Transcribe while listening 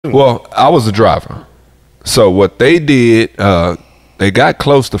Well, I was a driver. So what they did, they got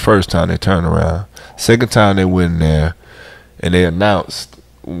close the first time they turned around. Second time they went in there and they announced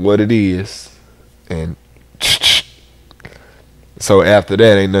what it is, and so after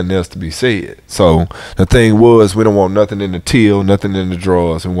that ain't nothing else to be said. So the thing was, we don't want nothing in the till, nothing in the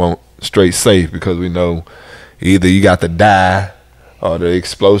drawers. We want straight safe, because we know either you got to die or the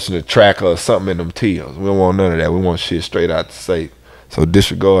explosion, the tracker, or something in them tills. We don't want none of that. We want shit straight out the safe. So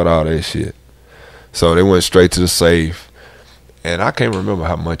disregard all that shit. So they went straight to the safe, and I can't remember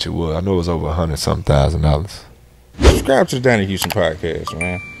how much it was. I know it was over $100-something thousand. Subscribe to the Donnie Houston podcast,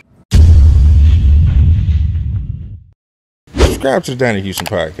 man. Subscribe to the Donnie Houston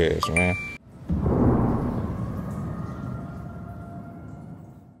podcast, man.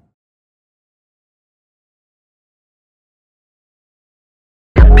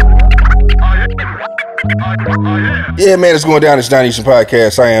 Yeah, man, it's going down. It's Donnie Houston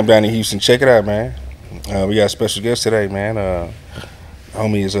podcast. I am Donnie Houston. Check it out, man. We got a special guest today, man.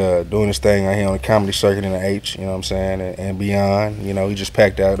 Homie is doing this thing out here on the comedy circuit in the H, you know what I'm saying, and beyond. You know, he just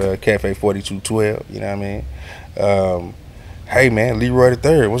packed out Cafe 4212, you know what I mean? Hey, man, Leroy the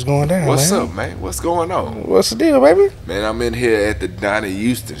Third, what's going down, What's man? up, man? What's going on? What's the deal, baby? Man, I'm in here at the Donnie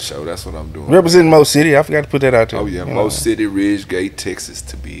Houston show. That's what I'm doing. Representing Mo City. I forgot to put that out there. Oh, yeah, Mo City, Ridgegate, Texas,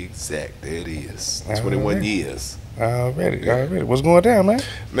 to be exact. There it is. 21 years. Already. What's going down, man?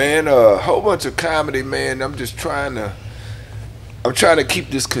 Man, a whole bunch of comedy, man. I'm trying to keep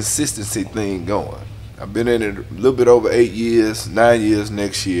this consistency thing going. I've been in it a little bit over 8 years, 9 years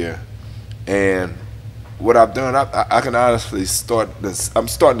next year, and what I've done, I can honestly I'm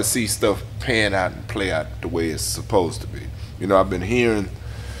starting to see stuff pan out and play out the way it's supposed to be. You know, I've been hearing,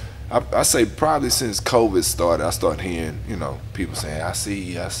 I say probably since COVID started, I started hearing, you know, people saying, I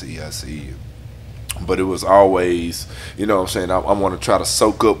see you. But it was always, you know what I'm saying, I want to try to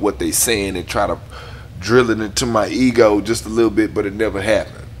soak up what they saying and try to drill it into my ego just a little bit, but it never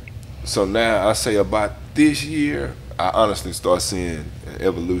happened. So now I say about this year, I honestly start seeing an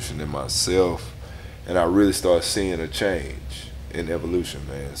evolution in myself, and I really start seeing a change in evolution,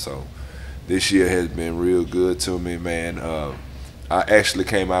 man. So this year has been real good to me, man. I actually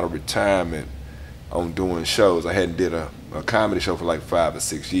came out of retirement on doing shows. I hadn't did a comedy show for like 5 or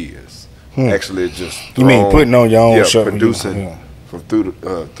 6 years. Actually, just you mean putting on your own show? Producing from through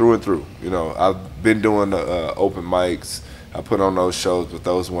and through. You know, I've been doing the open mics. I put on those shows, but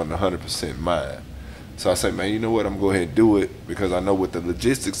those weren't 100% mine. So I say, man, you know what? I'm gonna go ahead and do it, because I know what the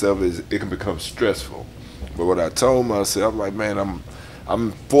logistics of it is. It can become stressful. But what I told myself, I'm like, man,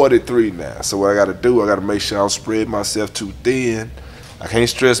 I'm 43 now. So what I got to do, I got to make sure I don't spread myself too thin. I can't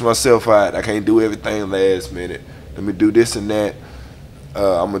stress myself out. I can't do everything last minute. Let me do this and that.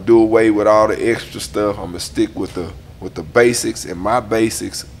 I'm gonna do away with all the extra stuff. I'm gonna stick with the basics, and my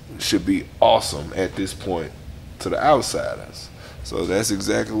basics should be awesome at this point to the outsiders. So that's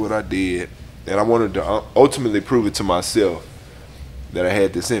exactly what I did, and I wanted to ultimately prove it to myself that I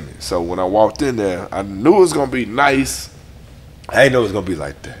had this in me. So when I walked in there, I knew it was gonna be nice. I didn't know it was gonna be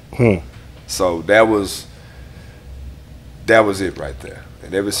like that. So that was it right there.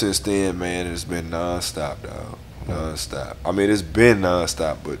 And ever since then, man, it's been nonstop, dog. Nonstop. I mean, it's been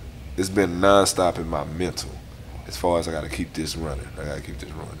nonstop, but it's been nonstop in my mental. As far as I gotta keep this running.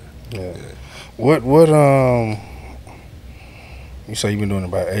 Yeah. What you say you've been doing it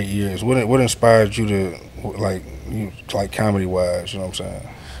about 8 years. What inspired you to like comedy wise, you know what I'm saying?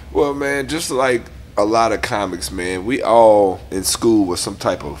 Well, man, just like a lot of comics, man, we all in school was some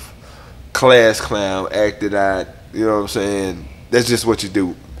type of class clown, acted out, you know what I'm saying? That's just what you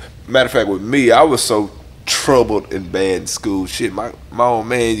do. Matter of fact, with me, I was so troubled and bad in school. Shit, my old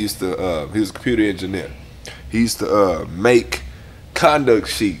man used to, he was a computer engineer. He used to make conduct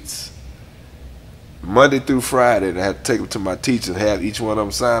sheets Monday through Friday, and I had to take them to my teacher and have each one of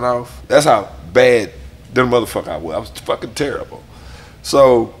them sign off. That's how bad the motherfucker I was. I was fucking terrible.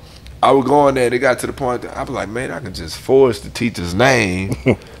 So I would go in there, and it got to the point that I was like, man, I can just forge the teacher's name.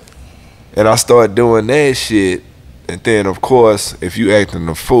 And I started doing that shit. And then, of course, if you acting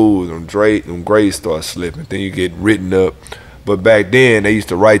a fool, them grades start slipping. Then you get written up. But back then, they used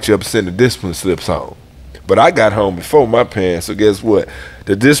to write you up and send the discipline slips home. But I got home before my parents, so guess what?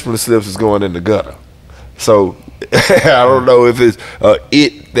 The discipline slips is going in the gutter. So I don't know if it's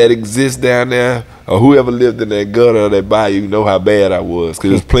it that exists down there, or whoever lived in that gutter or that bayou know how bad I was.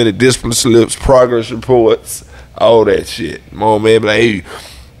 Because there's plenty of discipline slips, progress reports, all that shit. My old man be like, hey,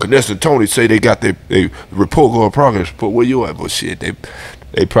 Vanessa and Tony say they got their report going, progress report. Where you at? But shit,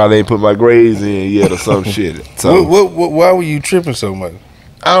 they probably ain't put my grades in yet or some shit. So why were you tripping so much?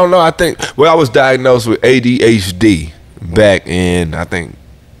 I don't know. I think, well, I was diagnosed with ADHD back in, I think,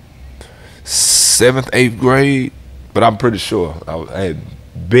 7th, 8th grade, but I'm pretty sure I had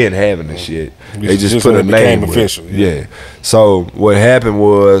been having this shit. They just put a name official. Yeah. So what happened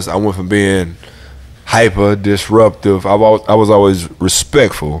was I went from being hyper disruptive. I was always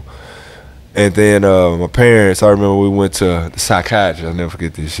respectful, and then my parents. I remember we went to the psychiatrist. I'll never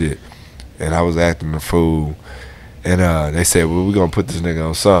forget this shit. And I was acting a fool, and they said, "Well, we're gonna put this nigga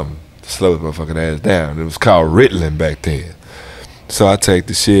on something to slow his motherfucking ass down." It was called Ritalin back then. So I take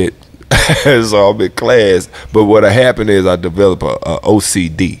the shit. It's all big class. But what happened is I developed a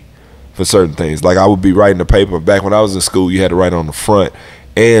OCD for certain things. Like I would be writing a paper. Back when I was in school, you had to write on the front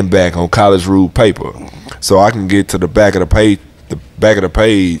and back on college rule paper. So I can get to the back of the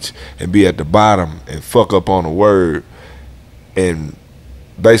page, and be at the bottom and fuck up on a word and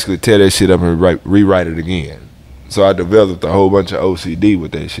basically tear that shit up and rewrite it again. So I developed a whole bunch of OCD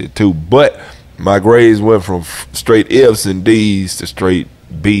with that shit too. But my grades went from straight F's and D's to straight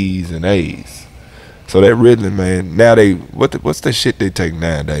B's and A's. So that Ritalin, man, now what's the shit they take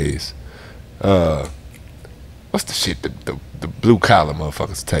nowadays? What's the shit the blue collar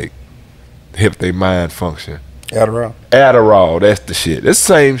motherfuckers take? Help their mind function. Adderall, that's the shit. That's the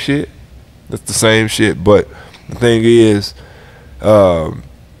same shit. That's the same shit. But the thing is,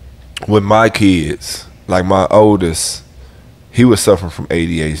 with my kids, like my oldest, he was suffering from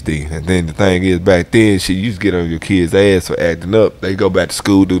ADHD. And then the thing is, back then, shit, you just get on your kids' ass for acting up. They go back to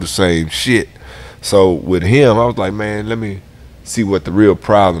school, do the same shit. So with him, I was like, man, let me see what the real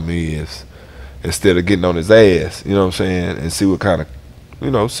problem is instead of getting on his ass, you know what I'm saying, and see what kind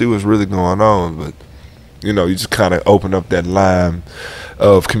of, see what's really going on. But, you just kind of open up that line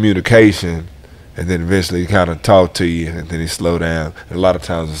of communication, and then eventually he kind of talk to you, and then he slow down. And a lot of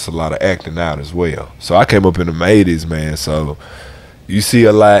times it's a lot of acting out as well. So I came up in the 80s, man, so you see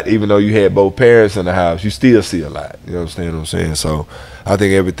a lot. Even though you had both parents in the house, you still see a lot. You understand what I'm saying? So I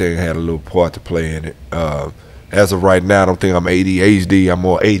think everything had a little part to play in it. As of right now, I don't think I'm ADHD. I'm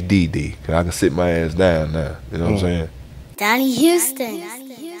more ADD. 'Cause I can sit my ass down now. You know what I'm saying? Donnie Houston.